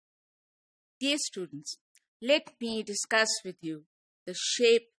Dear students, let me discuss with you the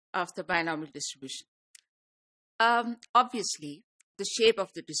shape of the binomial distribution. Obviously, the shape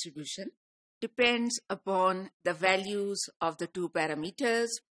of the distribution depends upon the values of the two parameters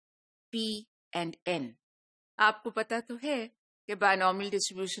P and N. आपको पता तो है कि binomial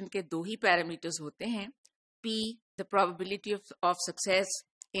distribution के दो ही parameters होते हैं, P, the probability of success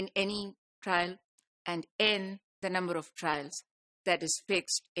in any trial, and N, the number of trials that is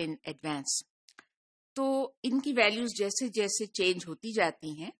fixed in advance. तो इनकी वैल्यूज जैसे जैसे चेंज होती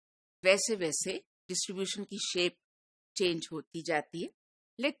जाती हैं वैसे वैसे डिस्ट्रीब्यूशन की शेप चेंज होती जाती है.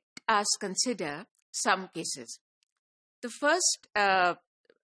 Let us consider some cases. The first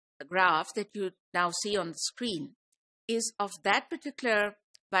graph that you now see on the screen is of that particular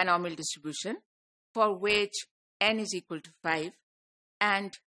binomial distribution for which n is equal to 5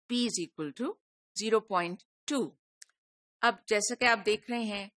 and p is equal to 0.2. अब जैसा कि आप देख रहे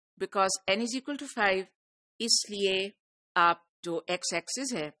हैं, because n is equal to 5, इसलिए आप जो x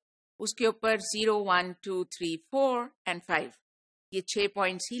axis है उसके ऊपर 0, 1, 2, 3, 4 and 5 ये 6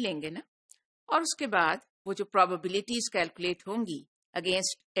 पॉइंट्स ही लेंगे ना, और उसके बाद वो जो probabilities कैलकुलेट होंगी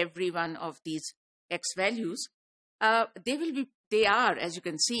against every one of these x values, they are, as you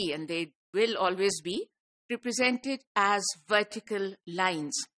can see, and they will always be represented as vertical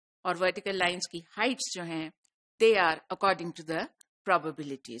lines. और vertical lines की heights जो हैं, they are according to the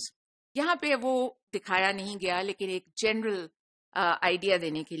probabilities. यहाँ पे वो दिखाया नहीं गया, लेकिन एक general idea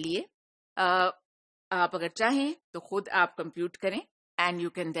देने के लिए आप अगर चाहें तो खुद आप compute करें and you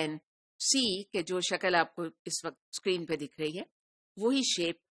can then see कि जो शक्ल आपको इस वक्त स्क्रीन पे दिख रही है वही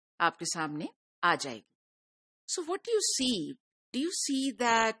शेप आपके सामने आ जाएगी. So what do you see? Do you see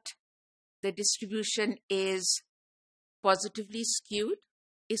that the distribution is positively skewed?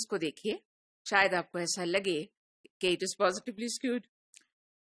 इसको देखिए, शायद आपको ऐसा लगे कि it is positively skewed.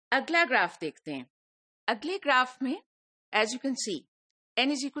 अगला ग्राफ देखते हैं. अगले ग्राफ में, as you can see,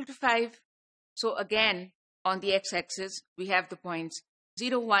 n is equal to 5. So again, on the x-axis, we have the points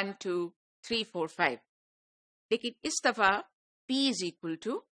 0, 1, 2, 3, 4, 5. लेकिन इस दफा p is equal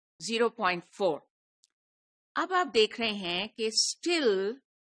to 0.4. अब आप देख रहे हैं कि still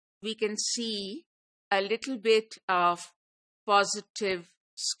we can see a little bit of positive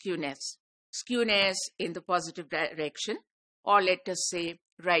skewness in the positive direction, or let us say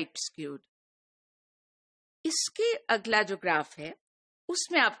right skewed. इसके अगला जो ग्राफ है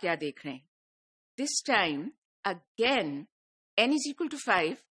उसमें आप क्या देख रहे हैं? This time again n is equal to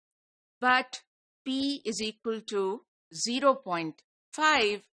 5 but p is equal to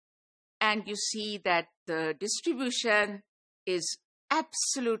 0.5, and you see that the distribution is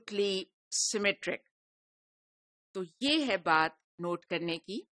absolutely symmetric. तो ये है बात नोट करने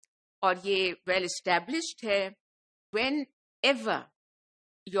की, और ये well established है. Whenever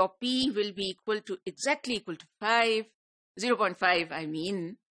your p will be exactly equal to 5, 0.5 I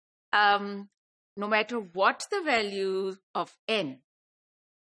mean, no matter what the value of n,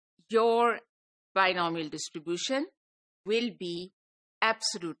 your binomial distribution will be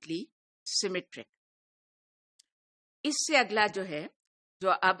absolutely symmetric. इससे अगला जो है, जो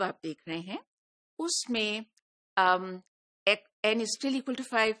अब आप देख रहे हैं, उसमें n is still equal to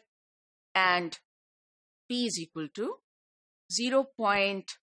 5 and p is equal to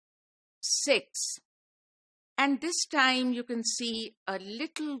 0.6, and this time you can see a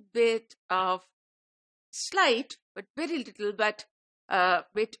little bit of slight, but very little, but a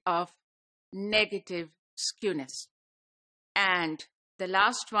bit of negative skewness. And the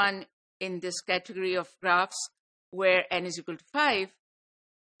last one in this category of graphs where n is equal to 5,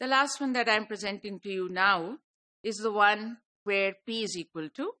 the last one that I'm presenting to you now is the one where p is equal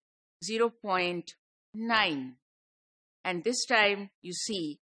to 0.9. And this time you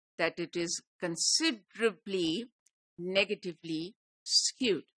see that it is considerably negatively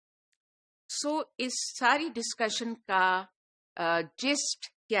skewed. So इस सारी discussion का gist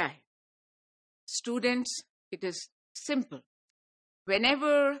क्या है? Students, it is simple.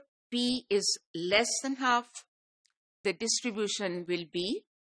 Whenever p is less than half, the distribution will be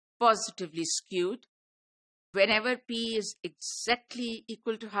positively skewed. Whenever p is exactly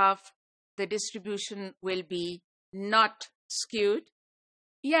equal to half, the distribution will be not skewed,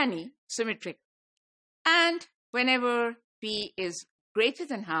 yani symmetric. And whenever p is greater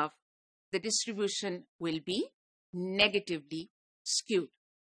than half, the distribution will be negatively skewed.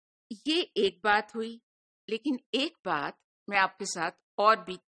 ये एक बात हुई, लेकिन एक बात मैं आपके साथ और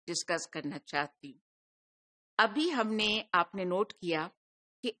भी डिस्कस करना चाहती हूँ. अभी आपने नोट किया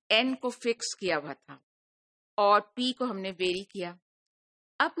कि n को फिक्स किया हुआ था और p को हमने वेरी किया.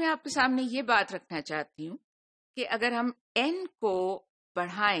 अब मैं आपके सामने ये बात रखना चाहती हूँ कि अगर हम n को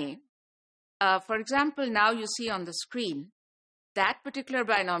बढ़ाएं For example, now you see on the screen that particular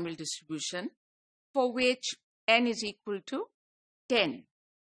binomial distribution for which n is equal to 10.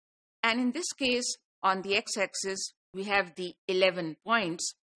 And in this case, on the x-axis, we have the 11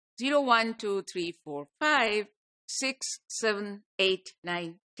 points, 0, 1, 2, 3, 4, 5, 6, 7, 8,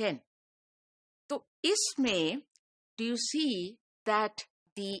 9, 10. So, isme, do you see that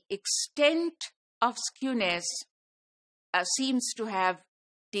the extent of skewness seems to have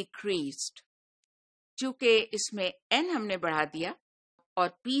decreased? चूंकि इसमें n हमने बढ़ा दिया और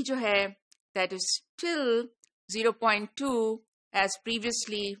p जो है that is still 0.2 as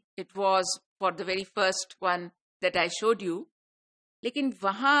previously it was for the very first one that I showed you. लेकिन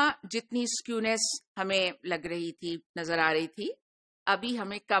वहाँ जितनी skewness हमें लग रही थी, नजर आ रही थी, अभी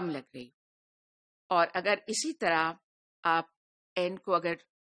हमें कम लग रही. और अगर इसी तरह आप n को अगर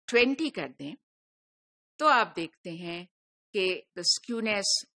 20 कर दें, तो आप देखते हैं कि the skewness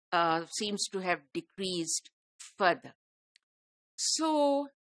seems to have decreased further. So,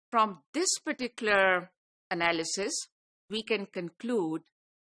 from this particular analysis, we can conclude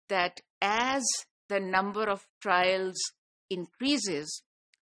that as the number of trials increases,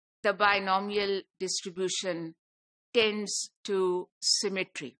 the binomial distribution tends to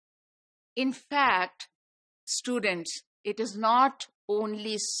symmetry. In fact, students, it is not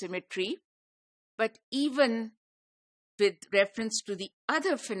only symmetry, but even with reference to the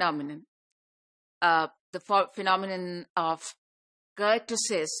other phenomenon, the phenomenon of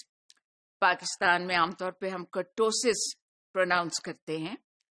kurtosis. Pakistan में आमतौर पे हम kurtosis pronounce करते हैं.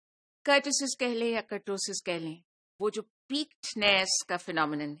 Kurtosis कह लें या kurtosis कह लें, वो जो पीक्डनेस का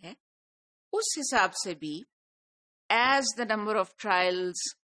phenomenon है, उस हिसाब से भी as the number of trials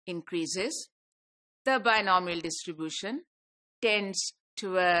increases, the binomial distribution tends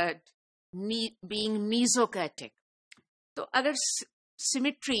toward being mesokurtic. तो अगर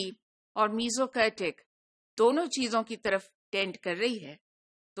सिमेट्री और मीजोकर्टिक दोनों चीजों की तरफ टेंड कर रही है,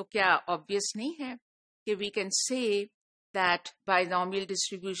 तो क्या ऑब्वियस नहीं है कि we can say that binomial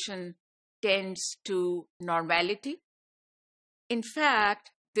distribution tends to normality? In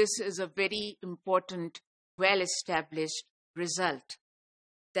fact, this is a very important, well-established result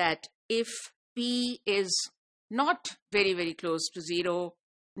that if p is not very, very close to 0,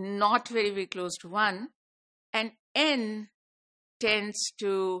 not very, very close to 1, and n tends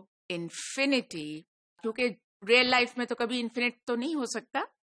to infinity, क्योंकि real life में तो कभी infinite तो नहीं हो सकता,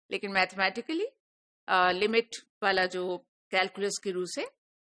 लेकिन mathematically limit वाला जो कैलकुलस के रूल से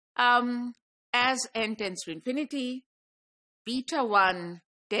as n tends to infinity, beta 1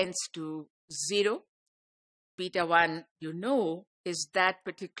 tends to 0. Beta 1, you know, is that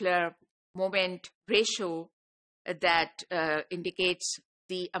particular moment ratio that indicates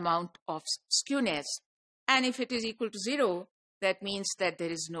the amount of skewness. And if it is equal to 0, that means that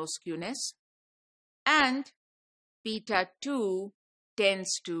there is no skewness. And beta 2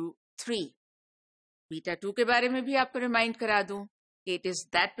 tends to 3. Beta 2 के बारे में भी आपको remind करा दूं. It is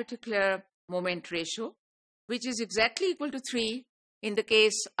that particular moment ratio, which is exactly equal to 3 in the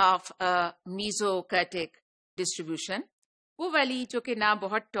case of a mesokurtic distribution. वो वाली जो कि ना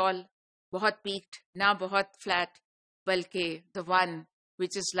बहुत tall, बहुत peaked, ना बहुत flat, बल्कि the one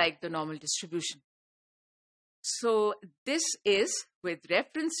which is like the normal distribution. So this is with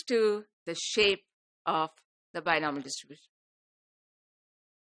reference to the shape of the binomial distribution.